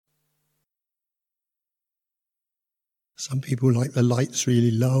Some people like the lights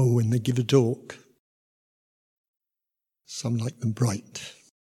really low when they give a talk. Some like them bright.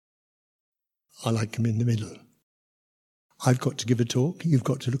 I like them in the middle. I've got to give a talk, you've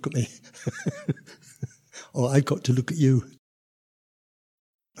got to look at me. Or I've got to look at you.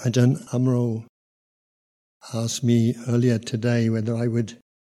 Ajahn Amaro asked me earlier today whether I would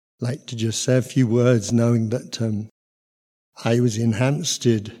like to just say a few words, knowing that I was in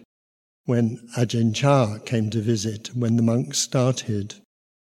Hampstead when Ajahn Chah came to visit, when the monks started.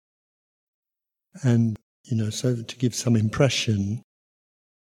 And, so to give some impression.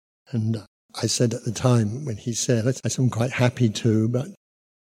 And I said at the time when he said, I said, I'm quite happy to, but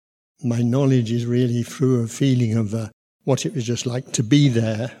my knowledge is really through a feeling of what it was just like to be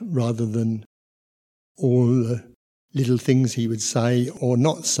there, rather than all the little things he would say or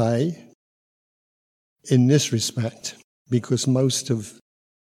not say in this respect, because most of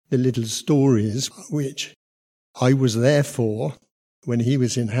the little stories which I was there for when he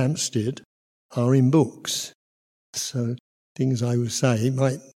was in Hampstead are in books. So things I would say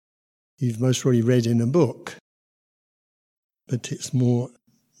you've most probably read in a book, but it's more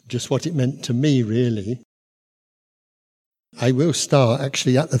just what it meant to me, really. I will start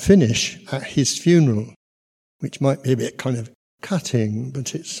actually at the finish, at his funeral, which might be a bit kind of cutting,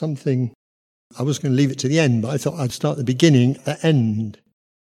 but it's something. I was going to leave it to the end, but I thought I'd start at the beginning, at the end.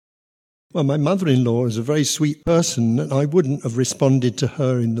 Well, my mother-in-law is a very sweet person, and I wouldn't have responded to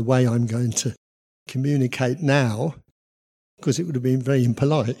her in the way I'm going to communicate now, because it would have been very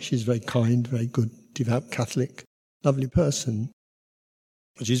impolite. She's very kind, very good, devout Catholic, lovely person.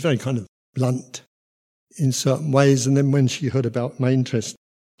 But she's very kind of blunt in certain ways. And then when she heard about my interest,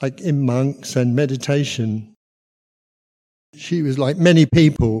 like in monks and meditation, she was like many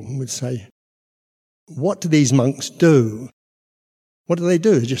people would say, what do these monks do? What do? They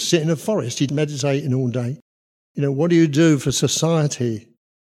just sit in a forest, he'd meditating all day. What do you do for society?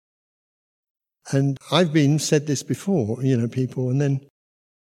 And I've said this before, people, and then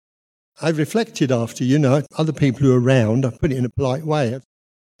I've reflected after, other people who are around, I put it in a polite way.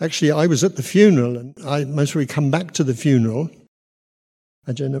 Actually, I was at the funeral, and I most probably come back to the funeral.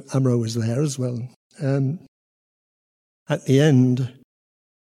 Ajahn Amaro was there as well. At the end,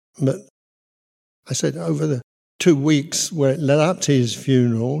 but I said over the 2 weeks where it led up to his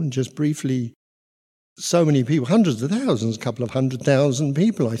funeral, just briefly, so many people, hundreds of thousands, a couple of 100,000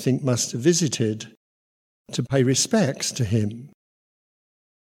 people, I think, must have visited to pay respects to him.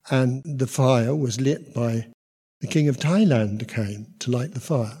 And the fire was lit by the King of Thailand came to light the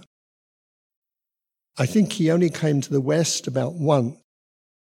fire. I think he only came to the West about once.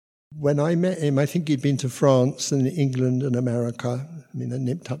 When I met him, I think he'd been to France and England and America. And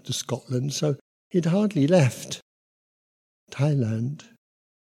nipped up to Scotland, so he'd hardly left Thailand.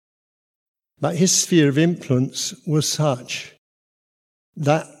 But his sphere of influence was such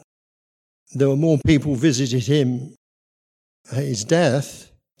that there were more people visited him at his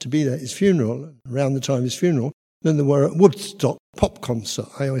death, to be there at his funeral, around the time of his funeral, than there were at Woodstock pop concert.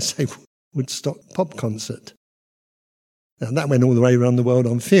 I always say Woodstock pop concert. And that went all the way around the world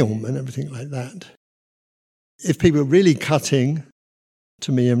on film and everything like that. If people are really cutting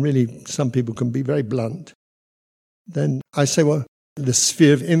to me, and really some people can be very blunt, then I say, well, the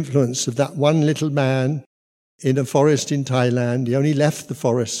sphere of influence of that one little man in a forest in Thailand. He only left the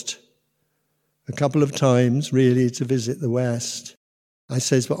forest a couple of times, really, to visit the West. I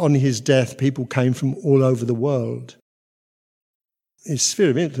says, but on his death, people came from all over the world. His sphere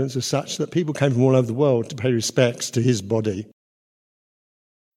of influence was such that people came from all over the world to pay respects to his body.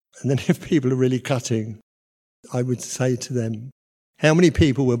 And then if people are really cutting, I would say to them, how many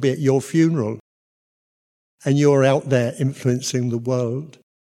people will be at your funeral? And you're out there influencing the world?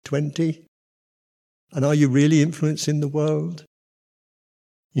 20? And are you really influencing the world?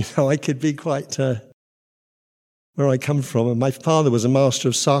 I could be quite, where I come from, and my father was a master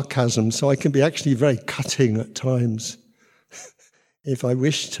of sarcasm, so I can be actually very cutting at times, if I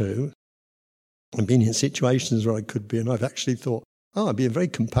wish to. I've been in situations where I could be, and I've actually thought, I'm being very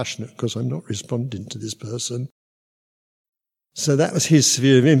compassionate because I'm not responding to this person. So that was his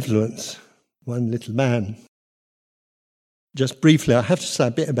sphere of influence, one little man. Just briefly, I have to say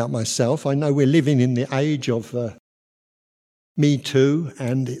a bit about myself. I know we're living in the age of Me Too,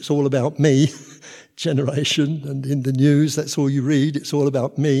 and it's all about me generation, and in the news, that's all you read. It's all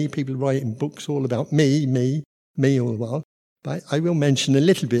about me. People writing books all about me all the while. But I will mention a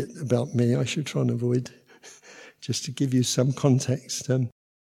little bit about me. I should try and avoid, just to give you some context.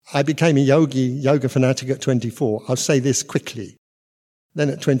 I became a yoga fanatic at 24. I'll say this quickly. Then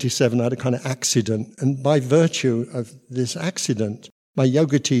at 27, I had a kind of accident. And by virtue of this accident, my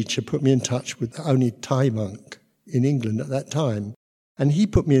yoga teacher put me in touch with the only Thai monk in England at that time. And he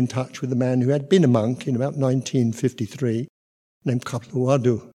put me in touch with a man who had been a monk in about 1953, named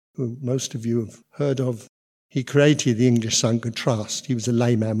Kapilawadu, who most of you have heard of. He created the English Sangha Trust. He was a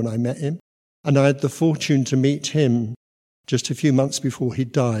layman when I met him. And I had the fortune to meet him just a few months before he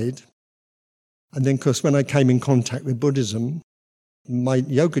died. And then, of course, when I came in contact with Buddhism, my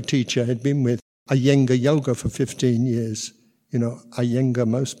yoga teacher had been with Iyengar Yoga for 15 years. You know, Iyengar,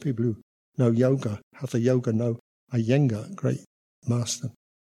 most people who know yoga, Hatha Yoga, know Iyengar, great master.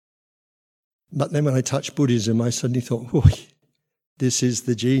 But then when I touched Buddhism, I suddenly thought, boy, this is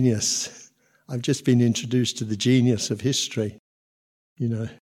the genius. I've just been introduced to the genius of history. You know,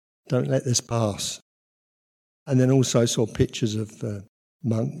 don't let this pass. And then also I saw pictures of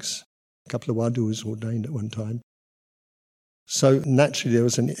monks. Kapilawadu was ordained at one time. So naturally there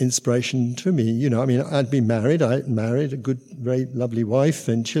was an inspiration to me. You know, I mean, I'd been married. I married a good, very lovely wife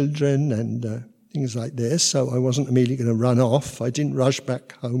and children and things like this. So I wasn't immediately going to run off. I didn't rush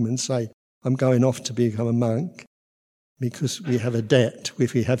back home and say, I'm going off to become a monk, because we have a debt.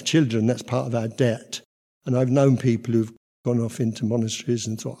 If we have children, that's part of our debt. And I've known people who've gone off into monasteries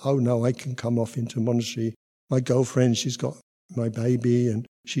and thought, oh no, I can come off into a monastery. My girlfriend, she's got my baby, and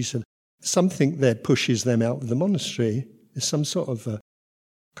she said, something there pushes them out of the monastery. There's some sort of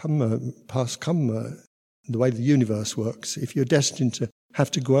past karma, the way the universe works. If you're destined to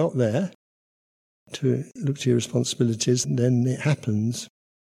have to go out there to look to your responsibilities, then it happens.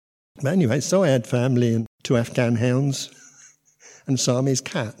 But anyway, so I had family and 2 Afghan hounds and Siamese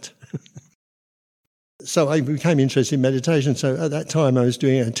cat. So I became interested in meditation. So at that time I was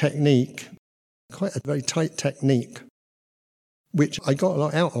doing a technique, quite a very tight technique, which I got a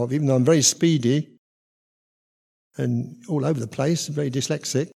lot out of, even though I'm very speedy and all over the place, very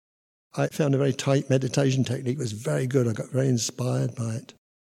dyslexic. I found a very tight meditation technique. It was very good. I got very inspired by it.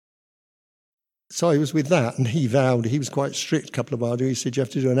 So I was with that, and he vowed, he was quite strict, Kapilawadu. He said, you have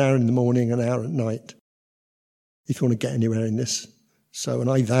to do an hour in the morning, an hour at night, if you want to get anywhere in this. So, and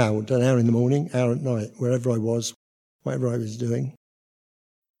I vowed an hour in the morning, hour at night, wherever I was, whatever I was doing.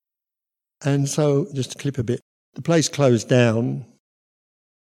 And so, just to clip a bit, the place closed down,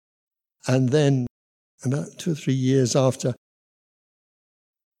 and then about 2 or 3 years after,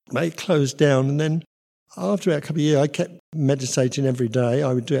 it closed down, and then after a couple of years, I kept meditating every day.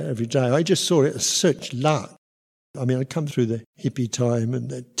 I would do it every day. I just saw it as such luck. I mean, I'd come through the hippie time and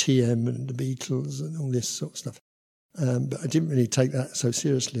the TM and the Beatles and all this sort of stuff. But I didn't really take that so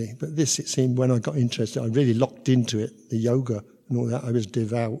seriously. But this, it seemed, when I got interested, I really locked into it, the yoga and all that. I was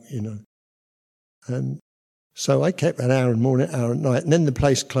devout, you know. And so I kept an hour in the morning, hour at night. And then the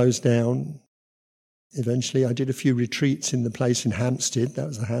place closed down. Eventually, I did a few retreats in the place in Hampstead. That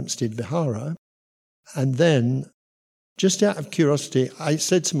was the Hampstead Vihara. And then, just out of curiosity, I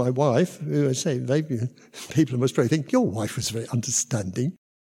said to my wife, who I say, people must probably think, your wife was very understanding,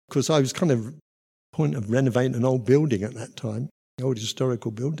 because I was kind of point of renovating an old building at that time, an old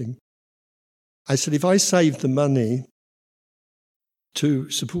historical building. I said, if I save the money to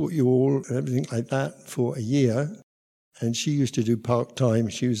support you all and everything like that for a year, and she used to do part-time,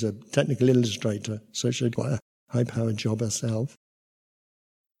 she was a technical illustrator, so she had quite a high-powered job herself.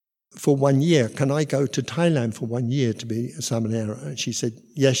 For 1 year, can I go to Thailand for 1 year to be a Samanera? And she said,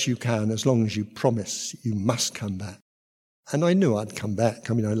 yes, you can, as long as you promise you must come back. And I knew I'd come back.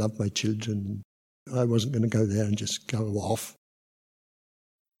 I mean, I loved my children. I wasn't going to go there and just go off.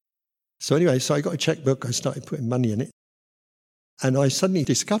 So anyway, so I got a checkbook. I started putting money in it. And I suddenly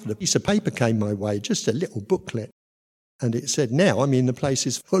discovered a piece of paper came my way, just a little booklet. And it said, now, I mean, the place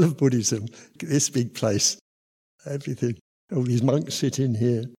is full of Buddhism. This big place, everything. All these monks sitting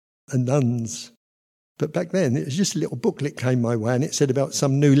here. And nuns. But back then, it was just a little booklet came my way, and it said about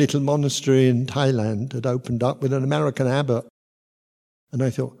some new little monastery in Thailand had opened up with an American abbot. And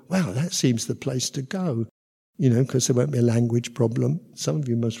I thought, wow, that seems the place to go, you know, because there won't be a language problem. Some of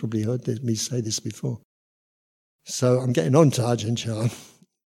you most probably heard me say this before. So I'm getting on to Ajahn Chah.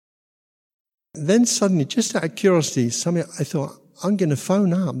 Then suddenly, just out of curiosity, I thought, I'm going to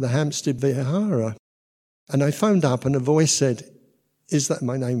phone up the Hampstead Vihara. And I phoned up, and a voice said,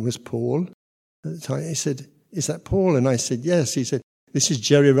 my name was Paul at the time. He said, is that Paul? And I said, yes. He said, this is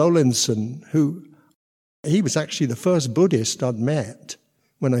Jerry Rowlandson, he was actually the first Buddhist I'd met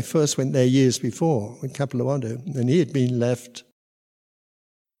when I first went there years before with Kapilawadu. And he had been left.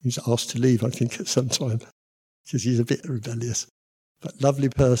 He was asked to leave, I think, at some time, because he's a bit rebellious. But lovely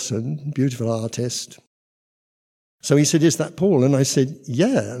person, beautiful artist. So he said, is that Paul? And I said,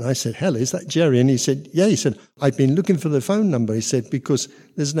 yeah. And I said, hell, is that Jerry? And he said, yeah. He said, I've been looking for the phone number. He said, because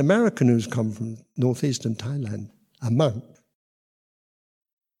there's an American who's come from northeastern Thailand, a monk.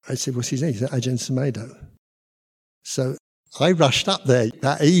 I said, what's his name? He said, Ajahn Sumedho. So I rushed up there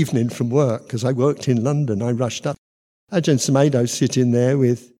that evening from work, because I worked in London. I rushed up. Ajahn Sumedho sitting there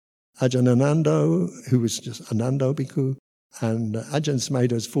with Ajahn Anando, who was just Anando Bhikkhu, and Ajahn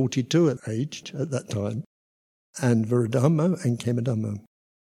Sumedho was 42 aged at that time, and Viradhammo and Kemadhammo.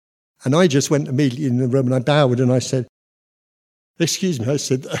 And I just went immediately in the room and I bowed and I said, excuse me, I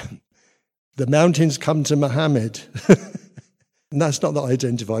said, the mountains come to Muhammad. And that's not that I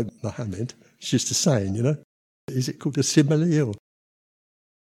identify Muhammad, it's just a saying, you know. Is it called a simile or?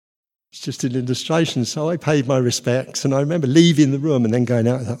 It's just an illustration. So I paid my respects and I remember leaving the room and then going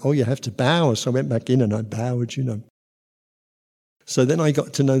out and thought, oh, you have to bow. So I went back in and I bowed, you know. So then I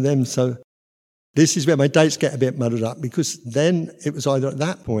got to know them. So this is where my dates get a bit muddled up, because then it was either at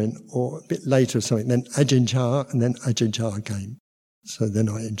that point or a bit later or something. Then Ajahn Chah and then Ajahn Chah came. So then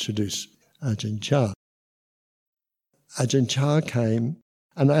I introduced Ajahn Chah. Ajahn Chah came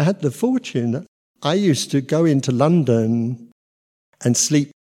and I had the fortune that I used to go into London and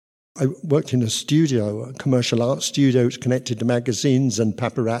sleep. I worked in a studio, a commercial art studio, which connected to magazines and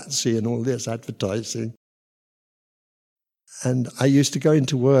paparazzi and all this advertising. And I used to go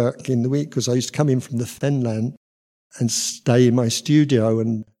into work in the week because I used to come in from the Fenland and stay in my studio,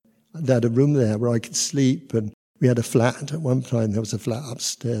 and they had a room there where I could sleep, and we had a flat. At one time there was a flat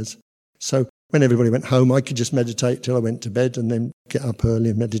upstairs. So when everybody went home, I could just meditate till I went to bed and then get up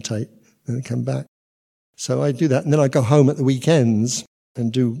early and meditate and then come back. So I do that, and then I go home at the weekends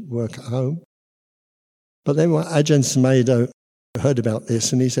and do work at home. But then Ajahn Sumedho heard about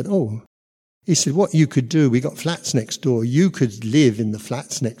this and he said, what you could do, we got flats next door, you could live in the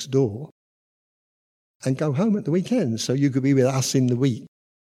flats next door and go home at the weekends, so you could be with us in the week.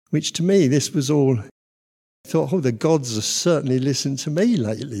 Which to me, this was all, I thought, the gods have certainly listened to me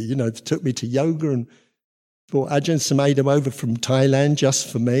lately. You know, they took me to yoga and brought Ajahn Sumedho over from Thailand just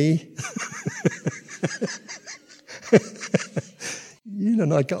for me. You know,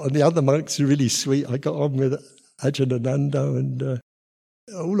 and I got on, the other monks were really sweet. I got on with Ajahn Anando and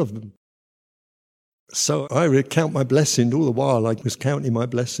all of them. So I would count my blessings all the while. I was counting my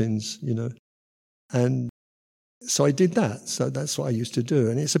blessings, you know. And so I did that. So that's what I used to do.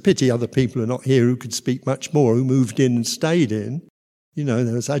 And it's a pity other people are not here who could speak much more, who moved in and stayed in. You know,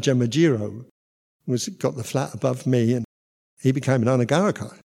 there was Ajahn Majiro, who got the flat above me, and he became an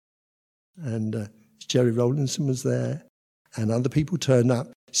Anagarika. And Jerry Rowlandson was there, and other people turned up.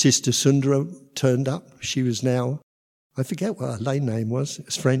 Sister Sundara turned up. She was now, I forget what her lay name was. It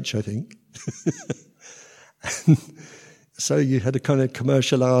was French, I think. And so you had a kind of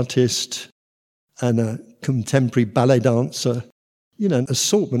commercial artist and a contemporary ballet dancer. You know, an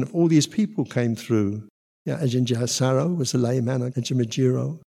assortment of all these people came through. Yeah, Ajahn Jayasaro was a layman, Ajahn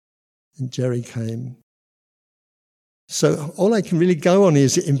Majiro, and Jerry came. So all I can really go on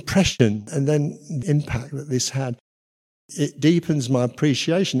is impression and then the impact that this had. It deepens my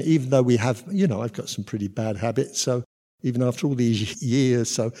appreciation, even though we have, you know, I've got some pretty bad habits, so even after all these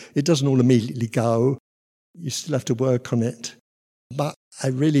years, so it doesn't all immediately go. You still have to work on it. But I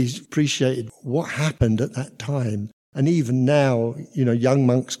really appreciated what happened at that time. And even now, you know, young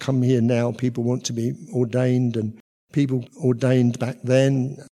monks come here now, people want to be ordained, and people ordained back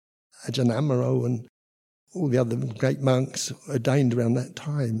then, Ajahn Amaro and all the other great monks ordained around that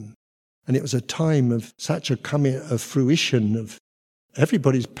time. And it was a time of such a coming of fruition of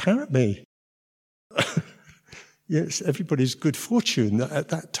everybody's parami. Yes, everybody's good fortune that at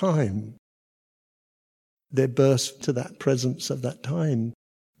that time. There burst to that presence of that time.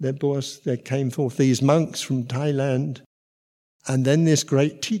 There came forth these monks from Thailand, and then this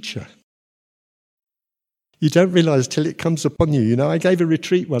great teacher. You don't realise till it comes upon you. You know, I gave a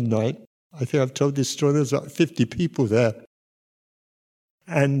retreat one night. I think I've told this story. There was about 50 people there.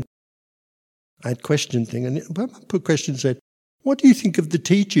 And I had question thing, and I put question and said, what do you think of the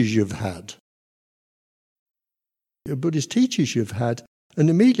teachers you've had? The Buddhist teachers you've had? And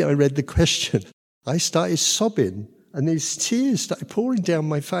immediately I read the question. I started sobbing, and these tears started pouring down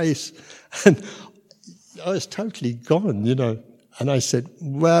my face, and I was totally gone, you know. And I said,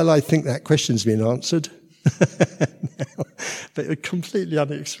 well, I think that question's been answered. But it was completely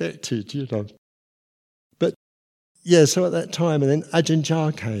unexpected, you know. But, yeah, so at that time, and then Ajahn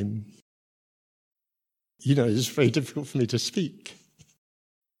Chah came. You know, it's very difficult for me to speak.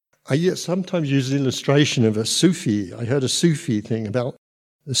 I sometimes use an illustration of a Sufi. I heard a Sufi thing about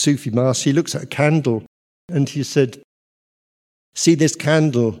the Sufi master. He looks at a candle and he said, see this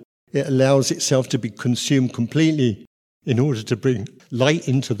candle, it allows itself to be consumed completely in order to bring light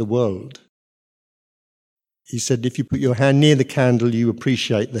into the world. He said, if you put your hand near the candle, you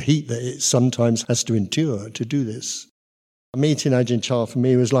appreciate the heat that it sometimes has to endure to do this. Meeting Ajahn Chah for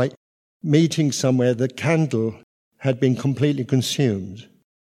me was like meeting somewhere the candle had been completely consumed.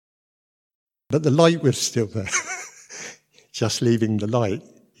 But the light was still there, just leaving the light,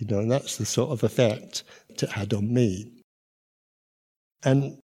 and that's the sort of effect it had on me.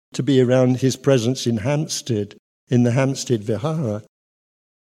 And to be around his presence in Hampstead, in the Hampstead Vihara,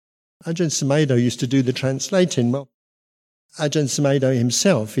 Ajahn Sumedho used to do the translating. Well, Ajahn Sumedho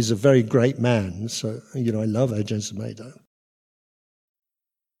himself is a very great man, so, I love Ajahn Sumedho.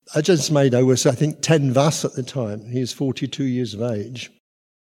 Ajahn Sumedho was, I think, 10 Vas at the time. He was 42 years of age.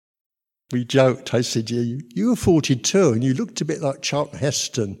 We joked. I said, you were 42 and you looked a bit like Charlton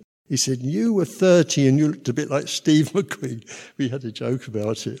Heston. He said, you were 30 and you looked a bit like Steve McQueen. We had a joke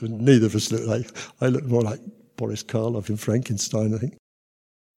about it, and neither of us looked like, I looked more like Boris Karloff in Frankenstein, I think.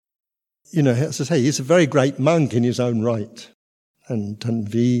 As I say, he's a very great monk in his own right. And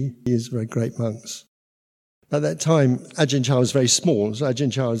Tanvi is very great monks. At that time, Ajahn Chah was very small, so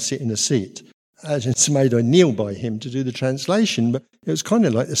Ajahn Chah would sit in a seat. Ajahn Sumedho would kneel by him to do the translation, but it was kind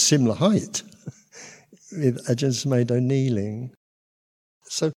of like a similar height with Ajahn Sumedho kneeling.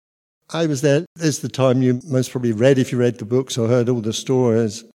 So I was there. There's the time you most probably read, if you read the books or heard all the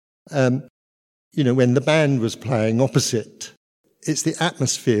stories, when the band was playing opposite. It's the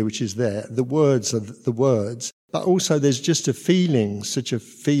atmosphere which is there. The words are the words. But also there's just such a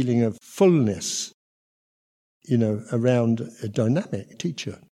feeling of fullness, around a dynamic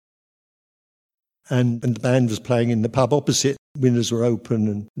teacher. And the band was playing in the pub opposite, windows were open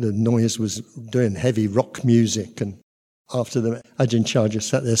and the noise was doing heavy rock music. And after the Ajahn Chah just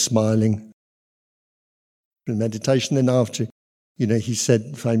sat there smiling in meditation. Then after, he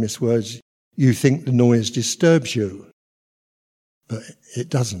said famous words, you think the noise disturbs you, but it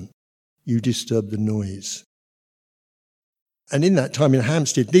doesn't. You disturb the noise. And in that time in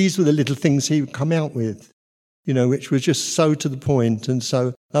Hampstead, these were the little things he would come out with, which was just so to the point and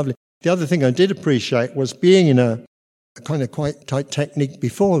so lovely. The other thing I did appreciate was being in a kind of quite tight technique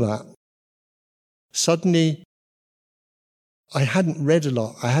before that. Suddenly, I hadn't read a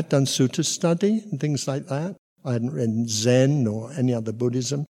lot. I had done sutta study and things like that. I hadn't read Zen or any other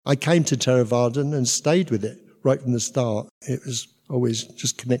Buddhism. I came to Theravada and stayed with it right from the start. It was always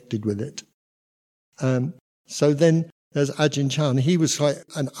just connected with it. So then there's Ajahn Chah, and he was like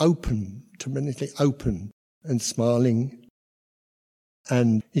tremendously open and smiling.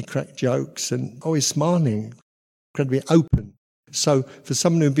 And he cracked jokes and always smiling, incredibly open. So for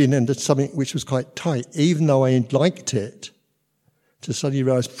someone who'd been into something which was quite tight, even though I liked it, to suddenly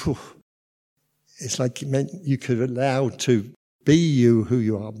realise, it's like it meant you could allow to be you, who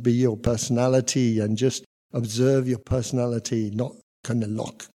you are, be your personality, and just observe your personality, not kind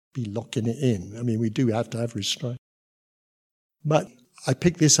of be locking it in. I mean, we do have to have restraint. But I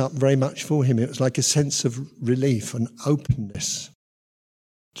picked this up very much for him. It was like a sense of relief and openness.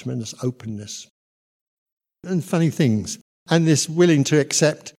 Tremendous openness. And funny things. And this willing to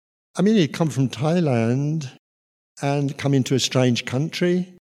accept. I mean, he'd come from Thailand and come into a strange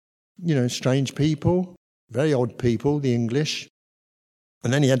country, strange people, very odd people, the English.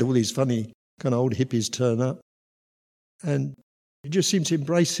 And then he had all these funny kind of old hippies turn up. And he just seemed to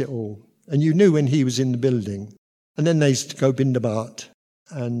embrace it all. And you knew when he was in the building. And then they used to go Bindabat.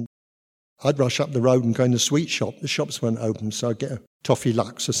 And I'd rush up the road and go in the sweet shop. The shops weren't open, so I'd get a toffee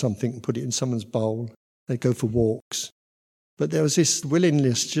Lux or something and put it in someone's bowl. They'd go for walks. But there was this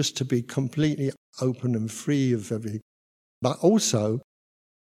willingness just to be completely open and free of everything. But also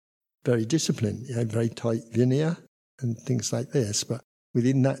very disciplined. You had very tight vinaya and things like this. But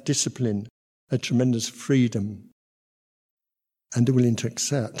within that discipline, a tremendous freedom and a willing to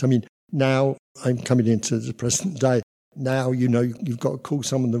accept. I mean, now I'm coming into the present day. Now, you've got to call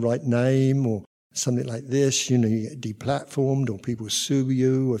someone the right name or something like this. You get deplatformed or people sue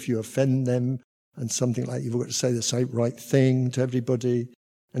you if you offend them and something like you've got to say the same right thing to everybody.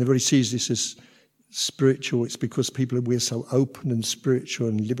 And everybody sees this as spiritual. It's because we're so open and spiritual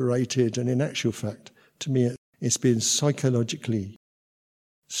and liberated. And in actual fact, to me, it's been psychologically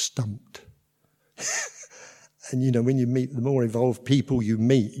stumped. And, when you meet the more evolved people you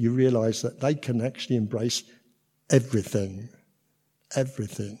meet, you realise that they can actually embrace everything.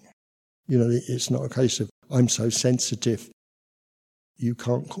 It's not a case of, I'm so sensitive, you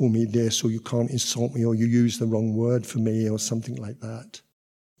can't call me this, or you can't insult me, or you use the wrong word for me, or something like that.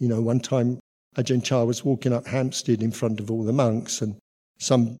 One time, Ajahn Chah was walking up Hampstead in front of all the monks, and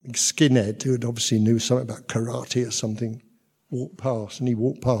some skinhead who had obviously knew something about karate or something walked past, and he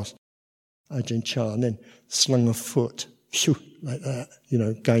walked past Ajahn Chah and then slung a foot, like that,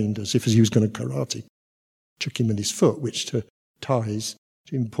 gained as if he was going to karate. Took him with his foot, which to Thais,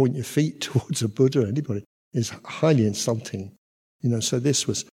 to even point your feet towards a Buddha or anybody, is highly insulting. So this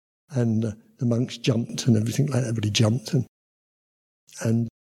was And the monks jumped and everything like that. Everybody jumped. And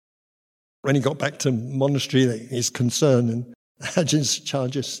when he got back to monastery, his concern, and Ajahn Chah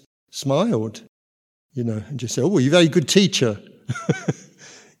just smiled, and just said, "Oh, you're a very good teacher."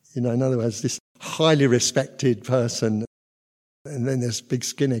 In other words, this highly respected person, and then this big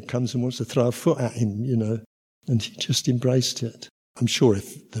skinhead comes and wants to throw a foot at him, and he just embraced it. I'm sure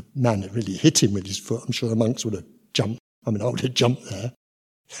if the man had really hit him with his foot, I'm sure the monks would have jumped. I would have jumped there,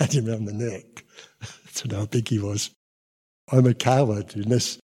 had him round the neck. That's how big he was. I'm a coward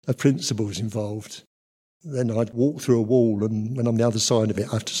unless a principle is involved. Then I'd walk through a wall, and when I'm the other side of it,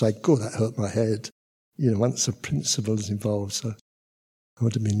 I have to say, "God, that hurt my head." Once a principle is involved, so I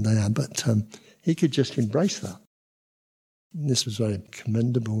would have been there. But he could just embrace that. And this was very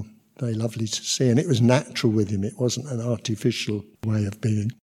commendable, very lovely to see. And it was natural with him. It wasn't an artificial way of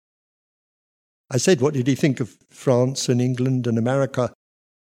being. I said, what did he think of France and England and America?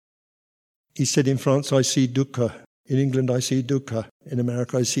 He said, in France, I see dukkha. In England, I see dukkha. In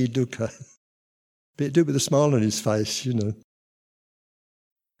America, I see dukkha. But he'd do it with a smile on his face,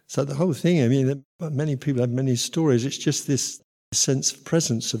 So the whole thing, many people have many stories. It's just this sense of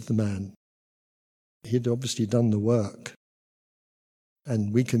presence of the man. He'd obviously done the work.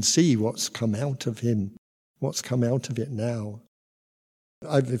 And we can see what's come out of him, what's come out of it now.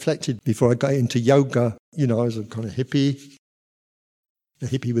 I've reflected before I got into yoga, I was a kind of hippie, a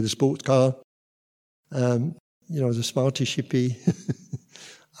hippie with a sports car. I was a smartish hippie.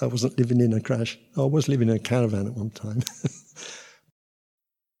 I wasn't living in a crash. I was living in a caravan at one time.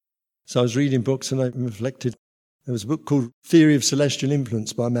 So I was reading books and I reflected. There was a book called Theory of Celestial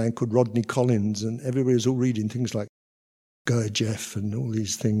Influence by a man called Rodney Collins, and everybody was all reading things like Gurdjieff and all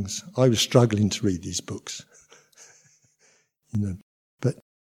these things. I was struggling to read these books, but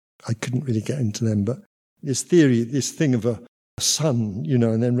I couldn't really get into them. But this theory, this thing of a sun,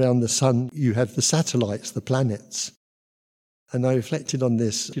 and then around the sun you have the satellites, the planets. And I reflected on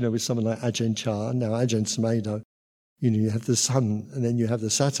this, with someone like Ajahn Chah, now Ajahn Sumedho. You have the sun and then you have the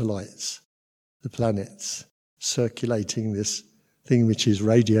satellites, the planets, circulating this thing which is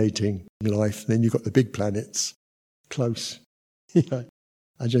radiating life. And then you've got the big planets close. Ajahn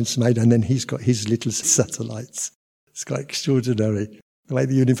Sumedho, and then he's got his little satellites. It's quite extraordinary. The way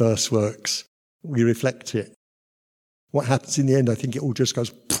the universe works, we reflect it. What happens in the end, I think it all just goes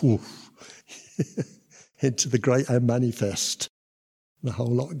poof into the great manifest. The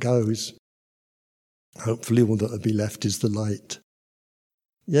whole lot goes. Hopefully all that will be left is the light.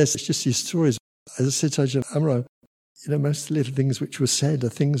 Yes, it's just these stories. As I said to Ajahn Amaro, most of the little things which were said are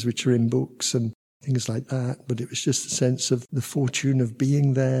things which are in books and things like that, but it was just a sense of the fortune of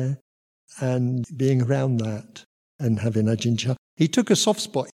being there and being around that and having Ajahn Chah. He took a soft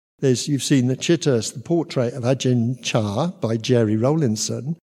spot. You've seen the Chittas, the portrait of Ajahn Chah by Jerry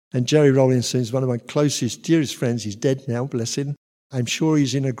Rawlinson, and Jerry Rawlinson is one of my closest, dearest friends. He's dead now, bless him. I'm sure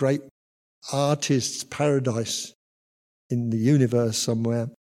he's in a great artist's paradise in the universe somewhere.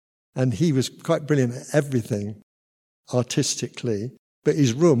 And he was quite brilliant at everything artistically, but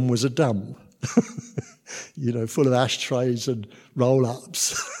his room was a dump, full of ashtrays and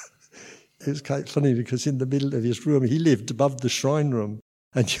roll-ups. It was quite funny because in the middle of his room, he lived above the shrine room,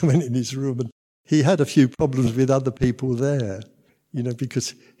 and you went in his room and he had a few problems with other people there,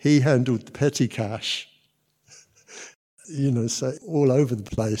 because he handled the petty cash, so all over the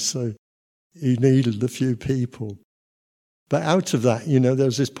place. So he needed a few people. But out of that, there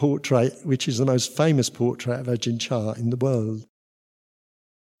was this portrait, which is the most famous portrait of Ajahn Chah in the world.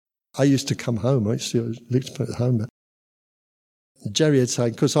 I used to come home, I used to look at home. Jerry had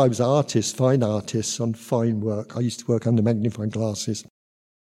said, because I was an artist, fine artist on fine work, I used to work under magnifying glasses.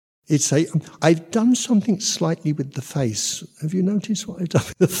 He'd say, I've done something slightly with the face. Have you noticed what I've done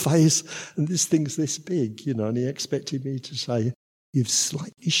with the face? And this thing's this big, and he expected me to say, you've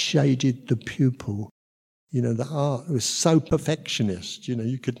slightly shaded the pupil. The art was so perfectionist,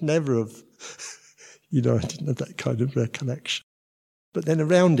 you could never have, I didn't have that kind of recollection. But then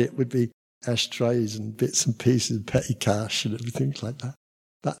around it would be ashtrays and bits and pieces of petty cash and everything like that.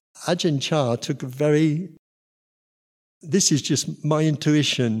 But Ajahn Chah took this is just my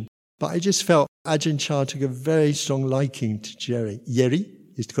intuition, but I just felt Ajahn Chah took a very strong liking to Jerry. Yeri,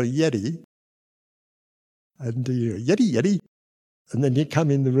 he used to call it Yeri. And Yeri. And then he'd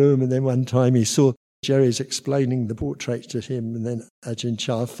come in the room, and then one time he saw Jerry's explaining the portrait to him, and then Ajahn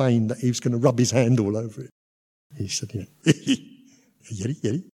Chah feigned that he was going to rub his hand all over it. He said,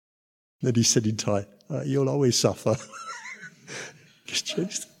 Yeri. Then he said in Thai, you'll always suffer. Just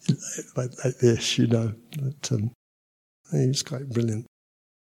like this, But, he was quite brilliant.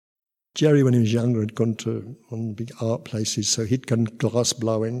 Jerry, when he was younger, had gone to one of the big art places, so he'd gone glass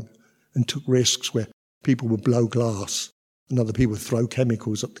blowing, and took risks where people would blow glass and other people would throw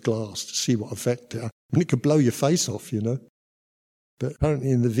chemicals at the glass to see what effect it had. And it could blow your face off, But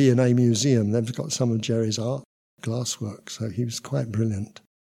apparently in the V&A Museum, they've got some of Jerry's art glasswork, so he was quite brilliant.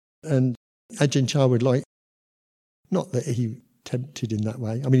 And Ajahn Chah would not that he tempted in that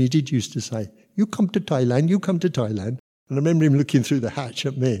way. I mean, he did used to say, you come to Thailand. And I remember him looking through the hatch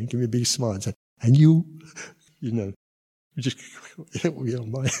at me and giving me a big smile and saying, and you just,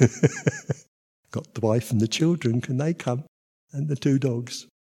 got the wife and the children, can they come? And the 2 dogs.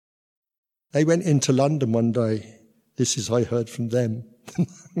 They went into London one day. This is, I heard from them.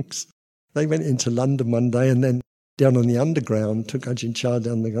 They went into London one day and then down on the underground, took Ajahn Chah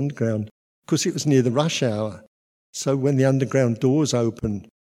down the underground. Of course, it was near the rush hour. So when the underground doors opened,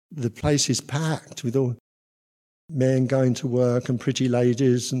 the place is packed with all men going to work and pretty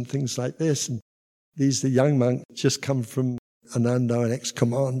ladies and things like this. And these are the young monks just come from Anando, an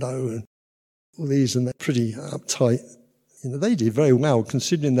ex-commando, and all these, and they're pretty uptight. They did very well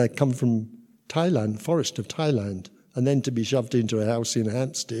considering they'd come from Thailand, forest of Thailand, and then to be shoved into a house in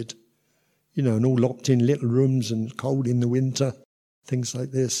Hampstead, and all locked in little rooms and cold in the winter, things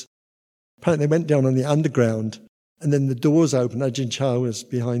like this. Apparently they went down on the underground and then the doors opened. Ajahn Chah was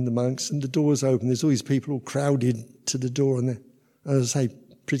behind the monks and the doors opened. There's all these people all crowded to the door and as I say,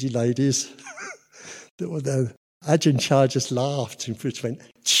 pretty ladies that were there. Ajahn Chah just laughed and just went,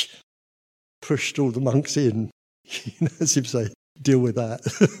 pushed all the monks in, as if to say, deal with that.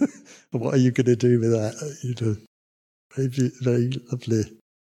 What are you going to do with that? Very lovely.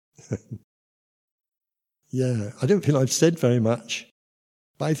 Yeah, I don't feel I've said very much,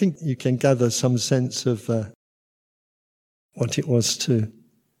 but I think you can gather some sense of what it was to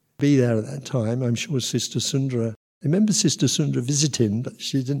be there at that time. I'm sure Sister Sundara, I remember Sister Sundara visiting, but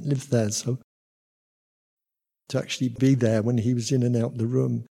she didn't live there, so to actually be there when he was in and out the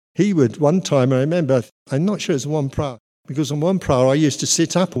room. He would, one time I remember, I'm not sure it was one prayer, because on one prayer I used to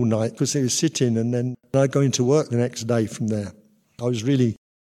sit up all night because he was sitting and then I'd go into work the next day from there. I was really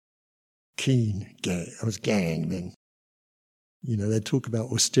keen. I was gang then. They'd talk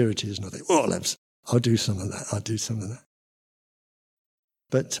about austerities and I think, I'll do some of that.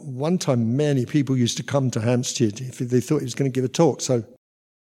 But one time many people used to come to Hampstead if they thought he was going to give a talk. So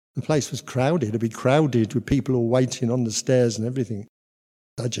the place was crowded. It'd be crowded with people all waiting on the stairs and everything.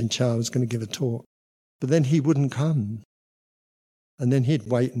 Ajahn Chah was going to give a talk. But then he wouldn't come. And then he'd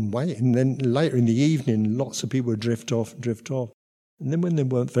wait. And then later in the evening, lots of people would drift off. And then when there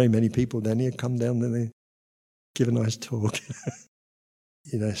weren't very many people, then he'd come down and he'd give a nice talk.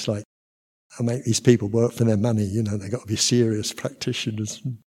 It's like, I make these people work for their money, they've got to be serious practitioners.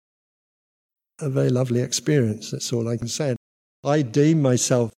 A very lovely experience, that's all I can say. I deem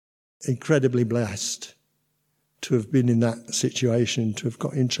myself incredibly blessed to have been in that situation, to have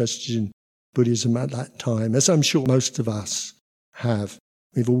got interested in Buddhism at that time, as I'm sure most of us have.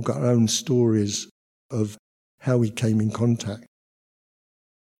 We've all got our own stories of how we came in contact.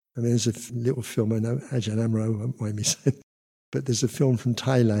 I mean, there's a little film, I know Ajahn Amaro won't mind me saying, but there's a film from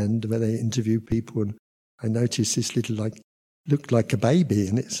Thailand where they interview people, and I noticed this looked like a baby,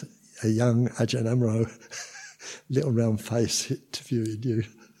 and it's a young Ajahn Amaro, little round face interviewing you.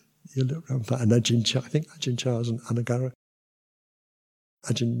 You look round face, and Ajahn Chah, I think Ajahn Chah is an Anagarika.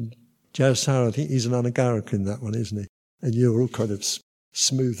 Ajahn Jayasara, I think he's an Anagarika in that one, isn't he? And you're all kind of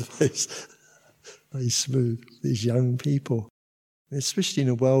smooth face, very smooth, these young people. Especially in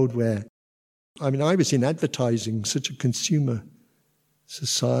a world where, I was in advertising, such a consumer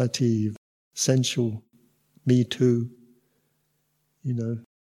society, sensual, me too, and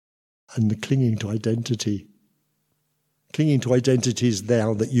the clinging to identity. Clinging to identities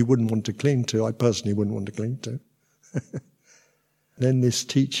now that you wouldn't want to cling to, I personally wouldn't want to cling to. Then this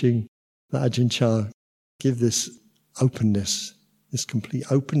teaching that Ajahn Chah give this openness, this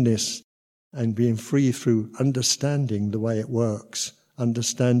complete openness, and being free through understanding the way it works,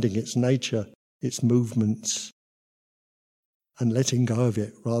 understanding its nature, its movements, and letting go of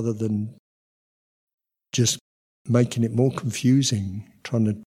it rather than just making it more confusing, trying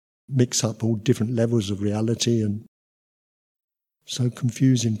to mix up all different levels of reality and so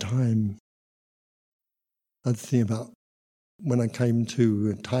confusing time. Other thing about when I came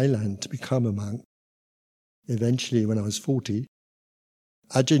to Thailand to become a monk, eventually when I was 40,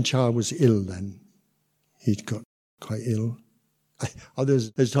 Ajahn Chah was ill then. He'd got quite ill. There's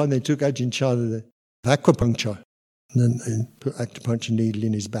a time they took Ajahn Chah to the acupuncture, and then they put an acupuncture needle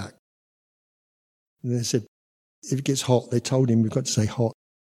in his back. And they said, if it gets hot, they told him, we've got to say hot.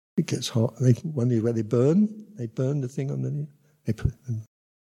 If it gets hot, they wonder where they burn the thing on the needle. They put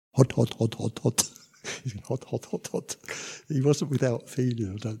hot. He's going, hot, hot, hot, hot. He wasn't without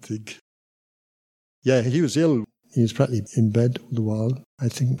feeling, I don't think. Yeah, he was ill. He was practically in bed all the while, I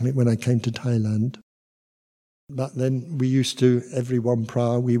think, when I came to Thailand. But then we used to, every one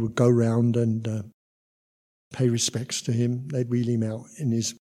prayer, we would go round and pay respects to him. They'd wheel him out in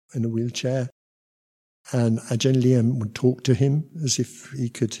a wheelchair. And Ajahn Liam would talk to him as if he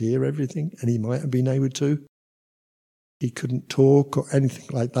could hear everything, and he might have been able to. He couldn't talk or anything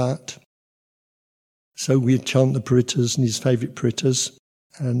like that. So we'd chant the parittas and his favourite parittas,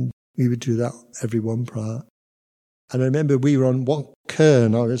 and we would do that every one prayer. And I remember we were on Wat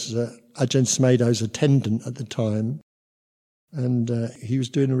Kern. I was Ajahn Sumedho's attendant at the time, and he was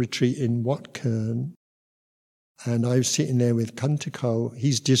doing a retreat in Wat Kern. And I was sitting there with Kantako.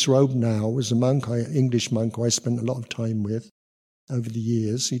 He's disrobed now, was a monk, English monk who I spent a lot of time with over the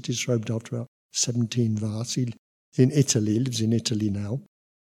years. He disrobed after about 17 Vars. He lives in Italy now.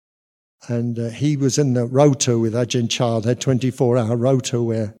 And he was in the rota with Ajahn Chah, that 24-hour rota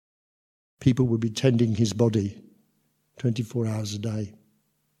where people would be tending his body 24 hours a day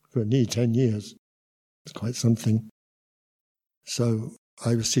for nearly 10 years. It's quite something. So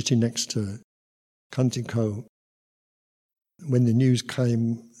I was sitting next to Kantako when the news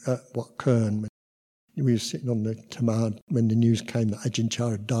came at Wat Kern. We were sitting on the Tamad when the news came that Ajahn Chah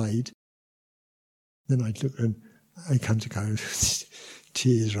had died. Then I'd look and I come to go,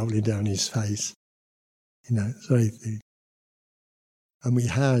 tears rolling down his face. Sorry. And we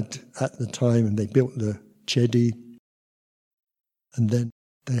had, at the time, and they built the Chedi, and then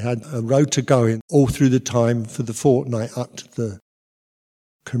they had a rota going all through the time for the fortnight up to the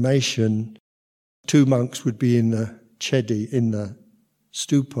cremation. 2 monks would be in the Chedi, in the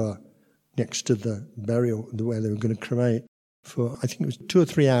stupa, next to the burial, where they were going to cremate, for, I think it was 2 or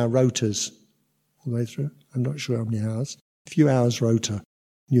 3 hour rotas all the way through. I'm not sure how many hours. A few hours rota.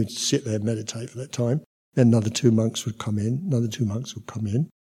 You'd sit there and meditate for that time. Then another 2 monks would come in. Another 2 monks would come in.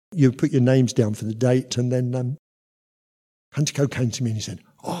 You'd put your names down for the date, and then Kantako came to me and he said,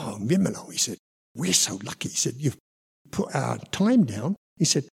 "Oh, Vimala," he said, "we're so lucky." He said, "You've put our time down." He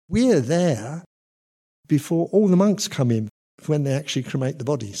said, "We're there before all the monks come in when they actually cremate the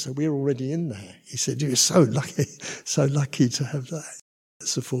body. So we're already in there." He said, "You're so lucky to have that.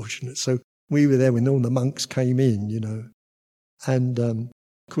 It's so fortunate." So we were there when all the monks came in, And of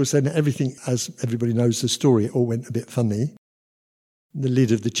course, then everything, as everybody knows the story, it all went a bit funny. The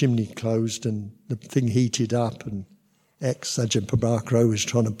lid of the chimney closed and the thing heated up, and ex-Ajahn Prabhakaro was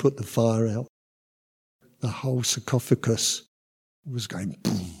trying to put the fire out. The whole sarcophagus was going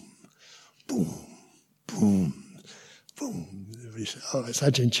boom, boom, boom, boom. Oh, it's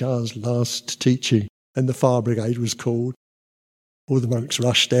Ajahn Chah's last teaching. And the fire brigade was called. All the monks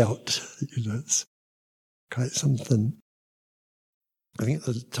rushed out. It's quite something. I think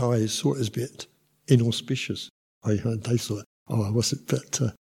the Thais saw it as a bit inauspicious. I heard they thought, I wasn't, but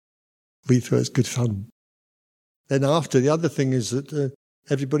we thought it was good fun. Then after, the other thing is that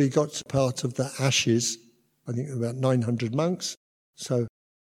everybody got part of the ashes. I think about 900 monks. So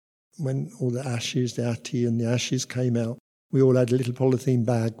when all the ashes, the ati and the ashes came out, we all had a little polythene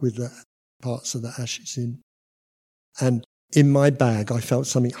bag with the parts of the ashes in. And in my bag, I felt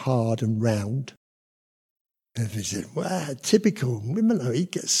something hard and round. And they said, "Wow, typical Vimala, he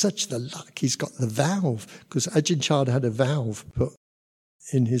gets such the luck. He's got the valve." Because Ajahn Chah had a valve put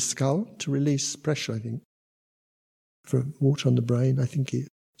in his skull to release pressure, I think. For water on the brain, I think it's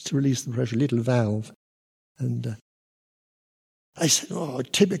to release the pressure, a little valve. And I said, "Oh,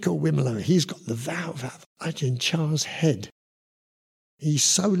 typical Vimala, he's got the valve out of Ajahn Chah's head. He's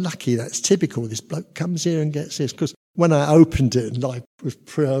so lucky, that's typical. This bloke comes here and gets this." Because when I opened it and I was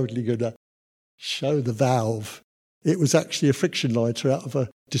proudly going to show the valve, it was actually a friction lighter out of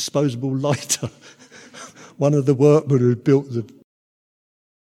a disposable lighter. One of the workmen who built the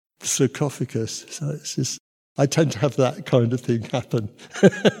sarcophagus. So it's just, I tend to have that kind of thing happen.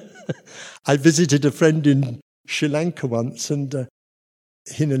 I visited a friend in Sri Lanka once, and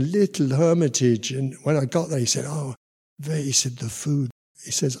in a little hermitage, and when I got there, he said, he said, the food,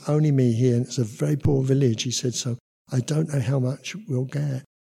 he says, only me here, and it's a very poor village. He said, so I don't know how much we'll get.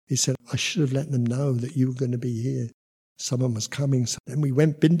 He said, I should have let them know that you were going to be here. Someone was coming. So then we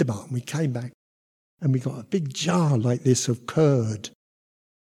went Bindabat and we came back and we got a big jar like this of curd,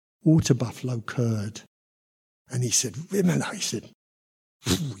 water buffalo curd. And he said, "Vimala," he said,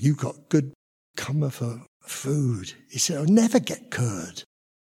 "you got good cummer for food." He said, "I'll never get curd."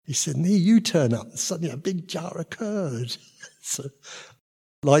 He said, "And here you turn up and suddenly a big jar of curd." So,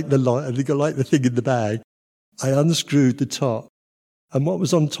 like the thing in the bag, I unscrewed the top. And what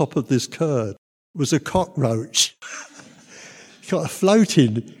was on top of this curd was a cockroach. got a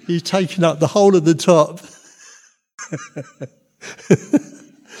floating. He's taken up the whole of the top.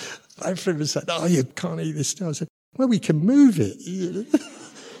 My friend said, "Oh, you can't eat this now." I said, "Well, we can move it.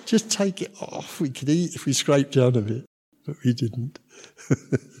 Just take it off. We could eat if we scraped down a bit." But we didn't.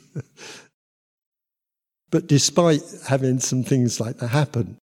 But despite having some things like that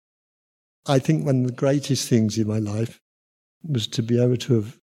happen, I think one of the greatest things in my life was to be able to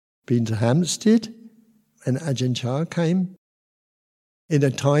have been to Hampstead when Ajahn Chah came, in a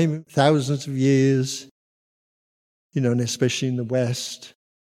time, thousands of years, and especially in the West,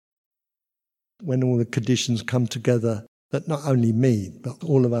 when all the conditions come together, that not only me, but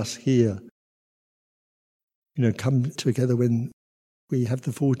all of us here, come together when we have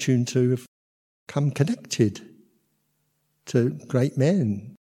the fortune to have come connected to great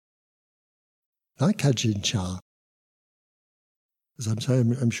men like Ajahn Chah. As I'm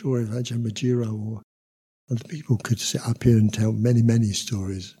saying, I'm sure if Ajahn Majiro or other people could sit up here and tell many, many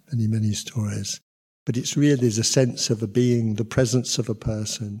stories, many, many stories. But it's really there's a sense of a being, the presence of a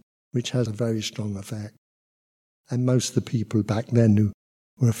person, which has a very strong effect. And most of the people back then who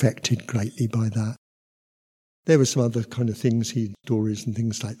were affected greatly by that. There were some other kind of things, stories and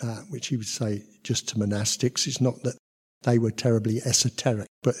things like that, which he would say just to monastics. It's not that they were terribly esoteric,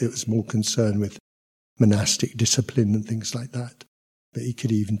 but it was more concerned with monastic discipline and things like that. But he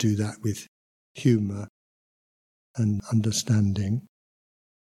could even do that with humour and understanding.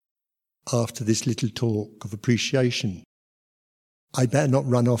 After this little talk of appreciation, I better not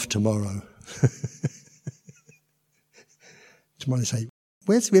run off tomorrow. Tomorrow I say,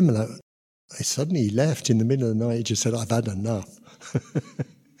 "Where's Vimala?" I suddenly left in the middle of the night. He just said, "I've had enough."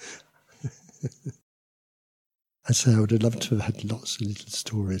 I say I would have loved to have had lots of little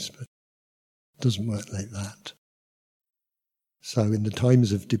stories, but it doesn't work like that. So in the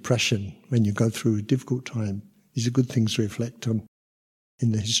times of depression, when you go through a difficult time, these are good things to reflect on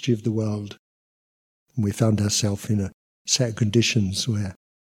in the history of the world. And we found ourselves in a set of conditions where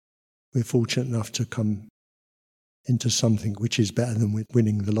we're fortunate enough to come into something which is better than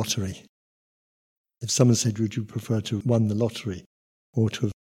winning the lottery. If someone said, "Would you prefer to have won the lottery or to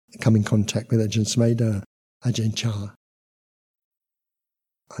have come in contact with Ajahn Sumedho, Ajahn Chah?"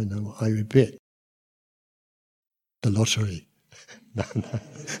 I know I would pick the lottery. No.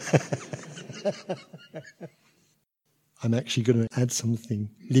 I'm actually going to add something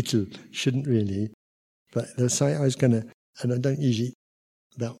little, shouldn't really, but there's something I was going to, and I don't usually,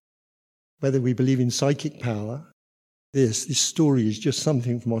 about whether we believe in psychic power. This story is just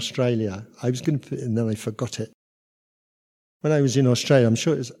something from Australia. I was going to put it and then I forgot it. When I was in Australia, I'm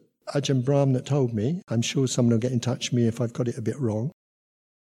sure it was Ajahn Brahm that told me. I'm sure someone will get in touch with me if I've got it a bit wrong.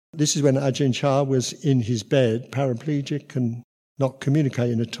 This is when Ajahn Chah was in his bed, paraplegic and not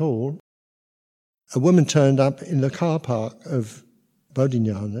communicating at all. A woman turned up in the car park of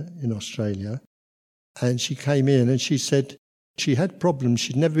Bodhinyana in Australia, and she came in and she said she had problems.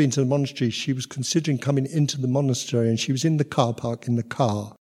 She'd never been to the monastery. She was considering coming into the monastery, and she was in the car park in the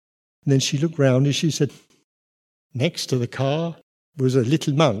car. And then she looked round and she said, next to the car was a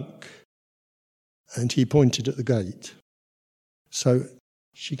little monk, and he pointed at the gate. So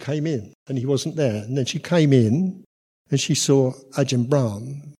she came in, and he wasn't there. And then she came in, and she saw Ajahn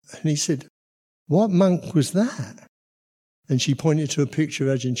Brahm, and he said, "What monk was that?" And she pointed to a picture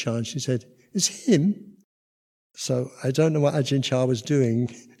of Ajahn Chah, and she said, "It's him." So I don't know what Ajahn Chah was doing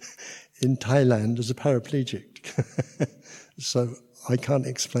in Thailand as a paraplegic. So I can't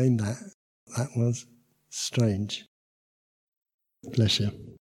explain that. That was strange. Bless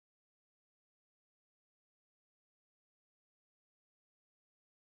you.